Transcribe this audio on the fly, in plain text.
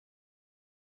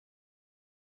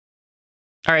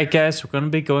All right, guys, we're going to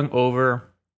be going over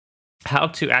how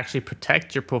to actually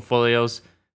protect your portfolios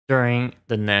during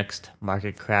the next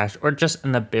market crash or just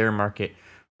in the bear market.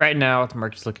 Right now, the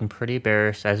market's looking pretty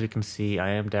bearish. As you can see,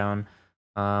 I am down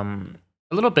a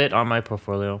little bit on my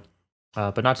portfolio,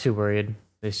 but not too worried.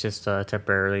 It's just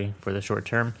temporarily for the short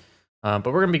term. But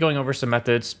we're going to be going over some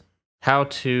methods, how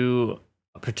to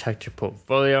protect your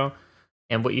portfolio,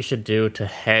 and what you should do to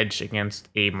hedge against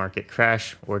a market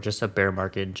crash or just a bear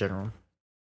market in general.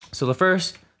 So the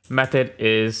first method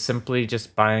is simply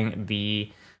just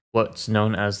buying what's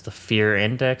known as the fear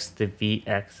index, the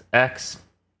VXX.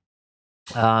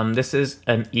 This is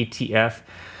an ETF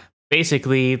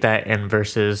basically that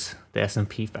inverses the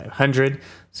S&P 500.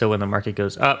 So when the market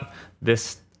goes up,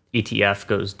 this ETF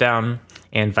goes down,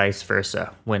 and vice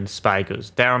versa. When SPY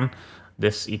goes down,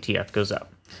 this ETF goes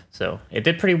up. So it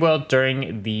did pretty well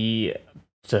during the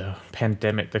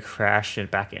pandemic, the crash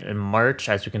back in March,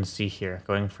 as you can see here,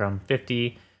 going from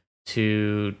 50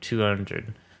 to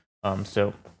 200.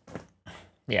 So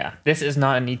yeah, this is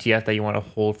not an ETF that you want to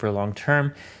hold for long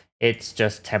term. It's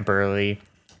just temporarily.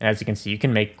 And as you can see, you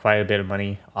can make quite a bit of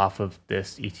money off of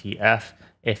this ETF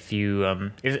if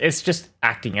you it's just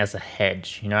acting as a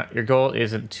hedge. You know, your goal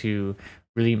isn't to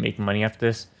really make money off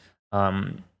this.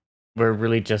 We're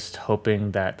really just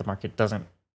hoping that the market doesn't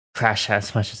crash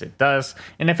as much as it does,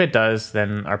 and if it does,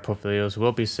 then our portfolios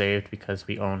will be saved because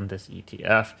we own this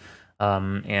ETF,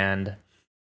 and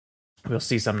we'll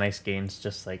see some nice gains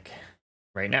just like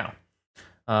right now.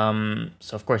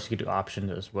 So of course you could do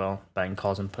options as well, buying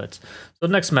calls and puts. So the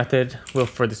next method,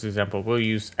 for this example, we'll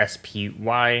use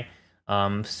SPY.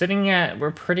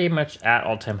 We're pretty much at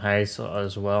all-time highs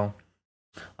as well.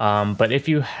 But if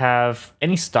you have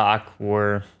any stock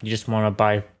or you just want to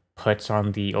buy puts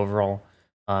on the overall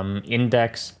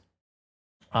index,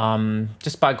 go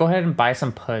ahead and buy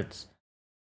some puts,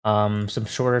 some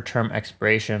shorter term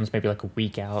expirations, maybe like a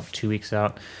week out, 2 weeks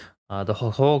out. The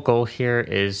whole goal here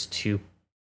is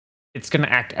it's going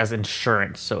to act as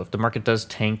insurance. So if the market does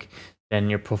tank, then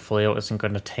your portfolio isn't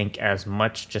going to tank as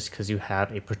much just because you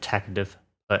have a protective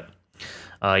put.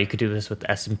 You could do this with the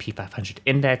S&P 500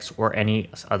 index or any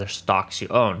other stocks you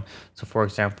own. So for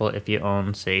example, if you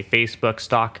own, say, Facebook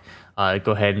stock,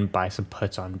 go ahead and buy some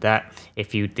puts on that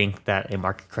if you think that a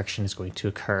market correction is going to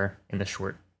occur in the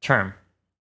short term.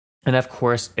 And of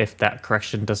course, if that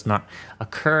correction does not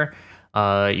occur,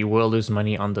 you will lose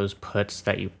money on those puts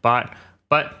that you bought,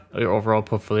 but your overall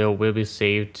portfolio will be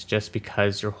saved just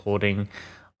because you're holding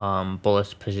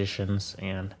bullish positions,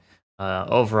 and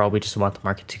overall we just want the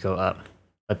market to go up.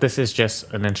 But this is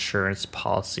just an insurance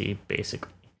policy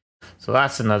basically. So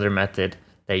that's another method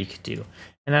that you could do.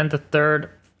 And then the third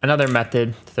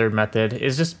method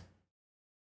is just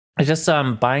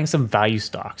buying some value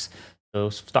stocks. So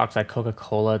stocks like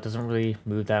Coca-Cola doesn't really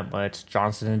move that much.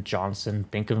 Johnson & Johnson,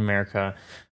 Bank of America,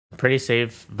 pretty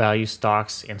safe value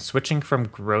stocks, and switching from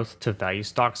growth to value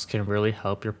stocks can really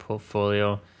help your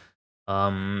portfolio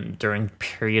during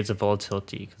periods of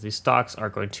volatility, because these stocks are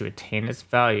going to attain its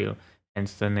value,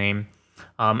 hence the name.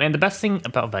 And the best thing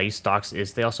about value stocks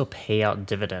is they also pay out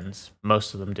dividends.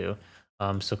 Most of them do.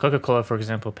 So Coca-Cola, for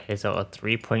example, pays out a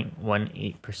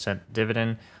 3.18%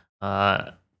 dividend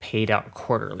paid out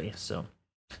quarterly. So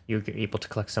you're able to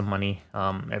collect some money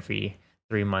every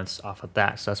 3 months off of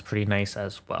that. So that's pretty nice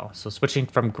as well. So switching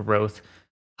from growth,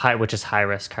 which is high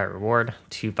risk, high reward,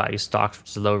 to value stocks, which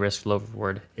is low risk, low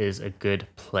reward, is a good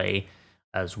play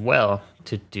as well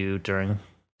to do during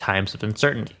times of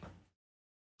uncertainty.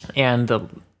 And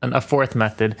a fourth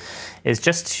method is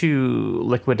just to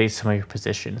liquidate some of your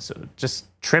positions. So just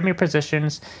trim your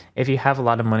positions. If you have a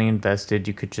lot of money invested,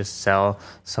 you could just sell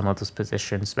some of those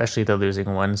positions, especially the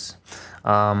losing ones,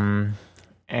 and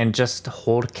just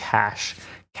hold cash.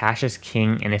 Cash is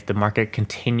king, and if the market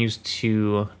continues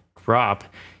to drop,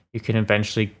 you can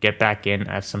eventually get back in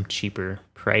at some cheaper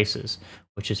prices,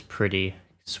 which is pretty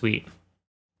sweet.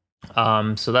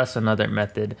 So that's another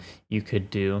method you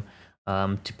could do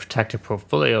to protect your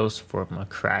portfolios from a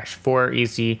crash. 4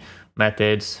 easy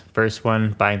methods. First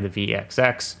one, buying the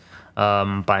VXX.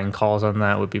 Buying calls on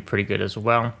that would be pretty good as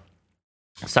well.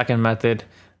 Second method,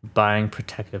 buying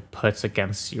protective puts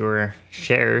against your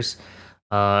shares.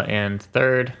 And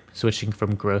third, switching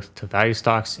from growth to value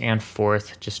stocks. And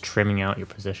fourth, just trimming out your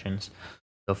positions.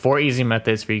 So 4 easy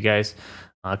methods for you guys.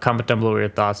 Comment down below what your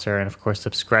thoughts are, and of course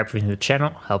subscribe for the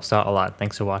channel. Helps out a lot.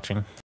 Thanks for watching.